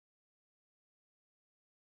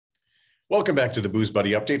Welcome back to the Booze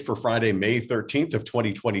Buddy Update for Friday, May 13th of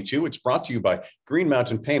 2022. It's brought to you by Green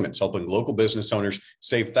Mountain Payments, helping local business owners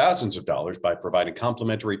save thousands of dollars by providing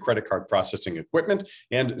complimentary credit card processing equipment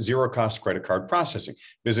and zero-cost credit card processing.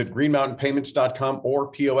 Visit greenmountainpayments.com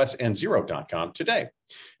or posn0.com today.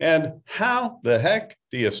 And how the heck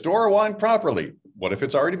do you store wine properly? What if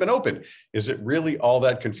it's already been opened? Is it really all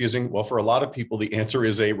that confusing? Well, for a lot of people, the answer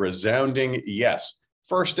is a resounding yes.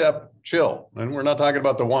 First step, chill. And we're not talking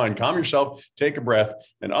about the wine. Calm yourself, take a breath.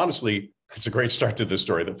 And honestly, it's a great start to this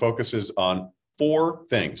story that focuses on four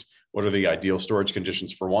things. What are the ideal storage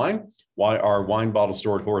conditions for wine? Why are wine bottles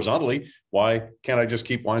stored horizontally? Why can't I just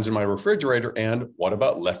keep wines in my refrigerator? And what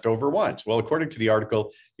about leftover wines? Well, according to the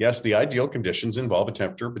article, yes, the ideal conditions involve a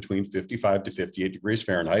temperature between 55 to 58 degrees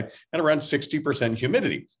Fahrenheit and around 60%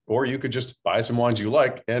 humidity. Or you could just buy some wines you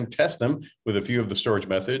like and test them with a few of the storage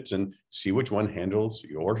methods and see which one handles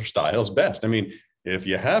your styles best. I mean, if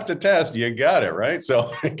you have to test, you got it, right?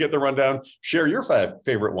 So get the rundown, share your 5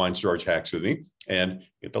 favorite wine storage hacks with me, and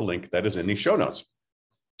get the link that is in the show notes.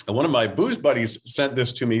 And one of my booze buddies sent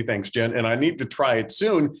this to me, thanks, Jen, and I need to try it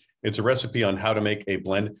soon. It's a recipe on how to make a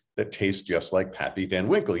blend that tastes just like Pappy Van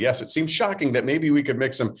Winkle. Yes, it seems shocking that maybe we could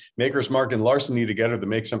mix some Maker's Mark and larceny together to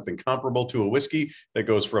make something comparable to a whiskey that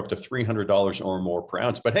goes for up to $300 or more per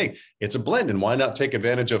ounce. But hey, it's a blend, and why not take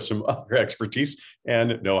advantage of some other expertise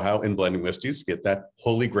and know-how in blending whiskeys? Get that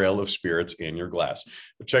holy grail of spirits in your glass.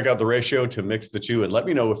 But check out the ratio to mix the two and let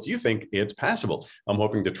me know if you think it's passable. I'm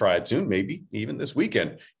hoping to try it soon, maybe even this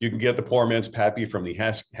weekend. You can get the Poor Man's Pappy from the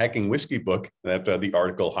Hacking Whiskey book that the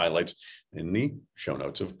article highlights in the show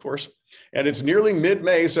notes, of course. And it's nearly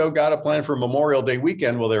mid-May, so got a plan for Memorial Day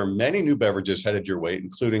weekend. Well, there are many new beverages headed your way,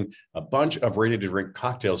 including a bunch of ready-to-drink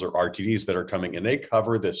cocktails or RTDs that are coming, and they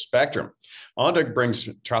cover the spectrum. Ondeck brings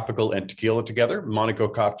tropical and tequila together. Monaco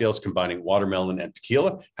Cocktails combining watermelon and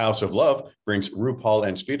tequila. House of Love brings RuPaul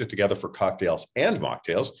and Svita together for cocktails and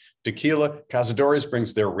mocktails. Tequila Cazadores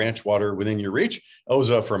brings their ranch water within your reach.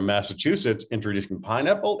 Oza from Massachusetts introducing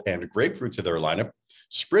pineapple and grapefruit to their lineup.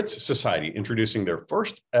 Spritz Society introducing their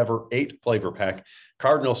first ever 8-flavor pack.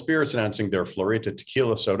 Cardinal Spirits announcing their Florita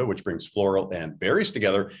Tequila Soda, which brings floral and berries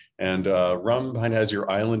together. And Rum has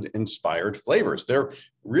your island-inspired flavors. There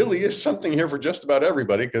really is something here for just about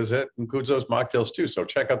everybody because it includes those mocktails too. So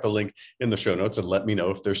check out the link in the show notes and let me know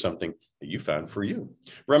if there's something that you found for you.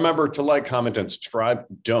 Remember to like, comment, and subscribe.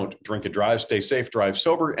 Don't drink and drive. Stay safe, drive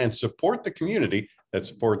sober, and support the community that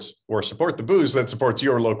supports, or support the booze that supports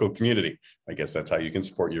your local community. I guess that's how you can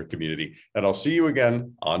support your community. And I'll see you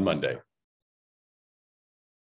again on Monday.